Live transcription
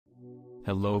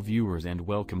Hello viewers and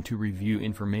welcome to Review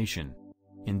Information.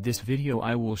 In this video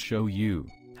I will show you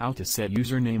how to set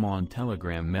username on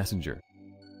Telegram Messenger.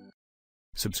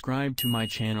 Subscribe to my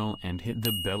channel and hit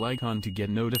the bell icon to get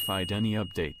notified any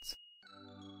updates.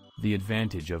 The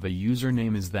advantage of a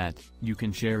username is that you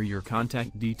can share your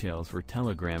contact details for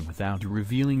Telegram without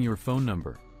revealing your phone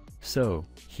number. So,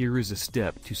 here is a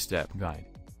step-to-step guide.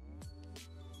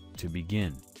 To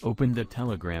begin, open the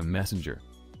Telegram Messenger.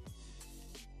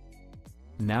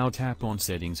 Now tap on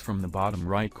Settings from the bottom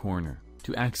right corner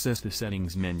to access the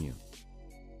Settings menu.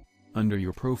 Under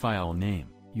your profile name,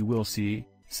 you will see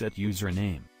Set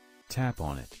Username. Tap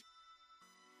on it.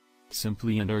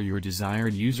 Simply enter your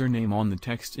desired username on the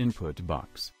text input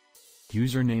box.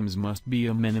 Usernames must be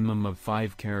a minimum of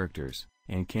 5 characters,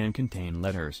 and can contain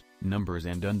letters, numbers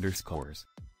and underscores.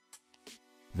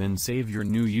 Then save your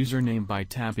new username by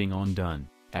tapping on Done,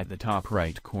 at the top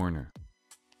right corner.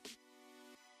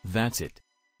 That's it.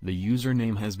 The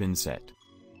username has been set.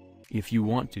 If you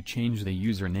want to change the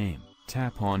username,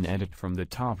 tap on Edit from the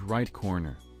top right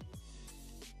corner.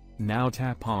 Now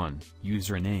tap on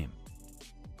Username.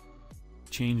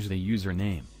 Change the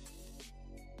username.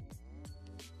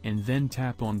 And then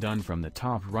tap on Done from the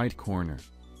top right corner.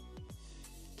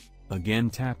 Again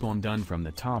tap on Done from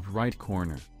the top right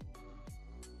corner.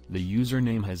 The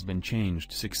username has been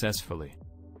changed successfully.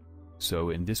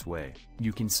 So in this way,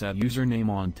 you can set username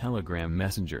on Telegram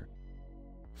Messenger.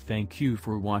 Thank you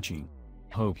for watching.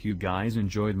 Hope you guys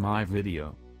enjoyed my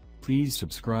video. Please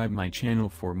subscribe my channel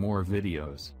for more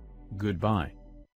videos. Goodbye.